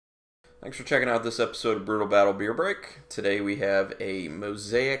Thanks for checking out this episode of Brutal Battle Beer Break. Today we have a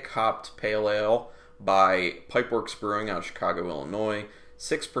Mosaic hopped pale ale by Pipeworks Brewing out of Chicago, Illinois.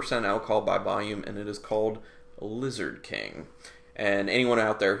 6% alcohol by volume, and it is called Lizard King. And anyone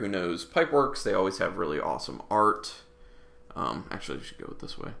out there who knows Pipeworks, they always have really awesome art. Actually, I should go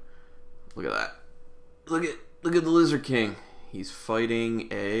this way. Look at that. Look at the Lizard King. He's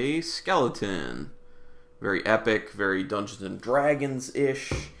fighting a skeleton. Very epic, very Dungeons and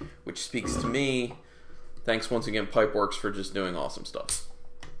Dragons-ish, which speaks to me. Thanks once again, Pipeworks, for just doing awesome stuff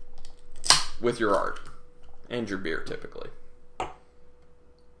with your art and your beer, typically.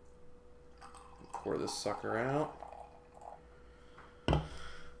 Pour this sucker out.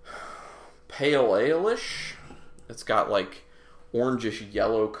 Pale ale-ish. It's got like orangish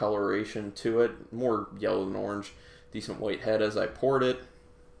yellow coloration to it, more yellow than orange. Decent white head as I poured it.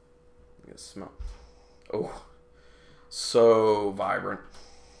 You can smell. Oh, so vibrant.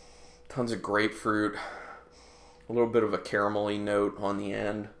 Tons of grapefruit. A little bit of a caramelly note on the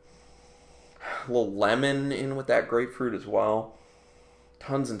end. A little lemon in with that grapefruit as well.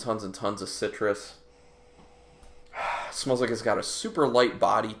 Tons and tons and tons of citrus. Smells like it's got a super light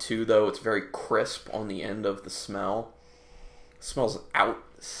body too, though. It's very crisp on the end of the smell. It smells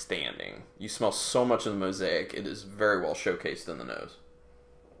outstanding. You smell so much of the Mosaic. It is very well showcased in the nose.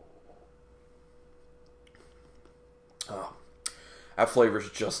 Oh, that flavor's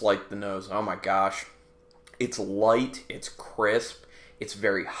just like the nose. Oh my gosh. It's light, it's crisp, it's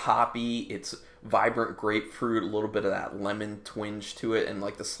very hoppy, it's vibrant grapefruit, a little bit of that lemon twinge to it, and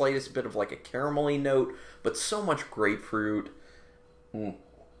like the slightest bit of like a caramelly note, but so much grapefruit. This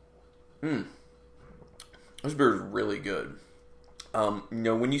beer is really good.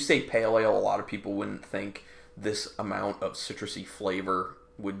 When you say pale ale, a lot of people wouldn't think this amount of citrusy flavor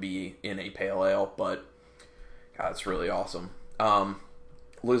would be in a pale ale, but God, it's really awesome.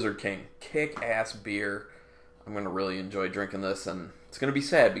 Lizard King, kick-ass beer. I'm going to really enjoy drinking this, and it's going to be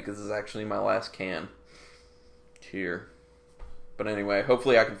sad because it's actually my last can. Cheer. But anyway,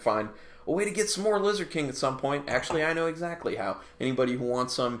 hopefully I can find a way to get some more Lizard King at some point. Actually, I know exactly how. Anybody who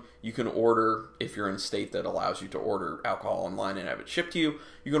wants some, you can order, if you're in a state that allows you to order alcohol online and have it shipped to you,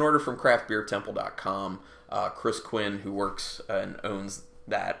 you can order from craftbeertemple.com. Chris Quinn, who works and owns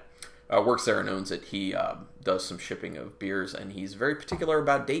that, works there and owns it. He does some shipping of beers, and he's very particular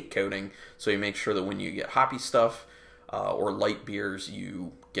about date coding, so he makes sure that when you get hoppy stuff or light beers,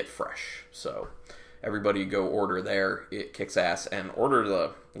 you get fresh. So everybody go order there. It kicks ass. And order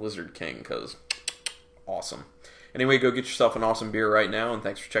the Lizard King, because awesome. Anyway, go get yourself an awesome beer right now, and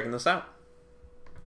thanks for checking this out.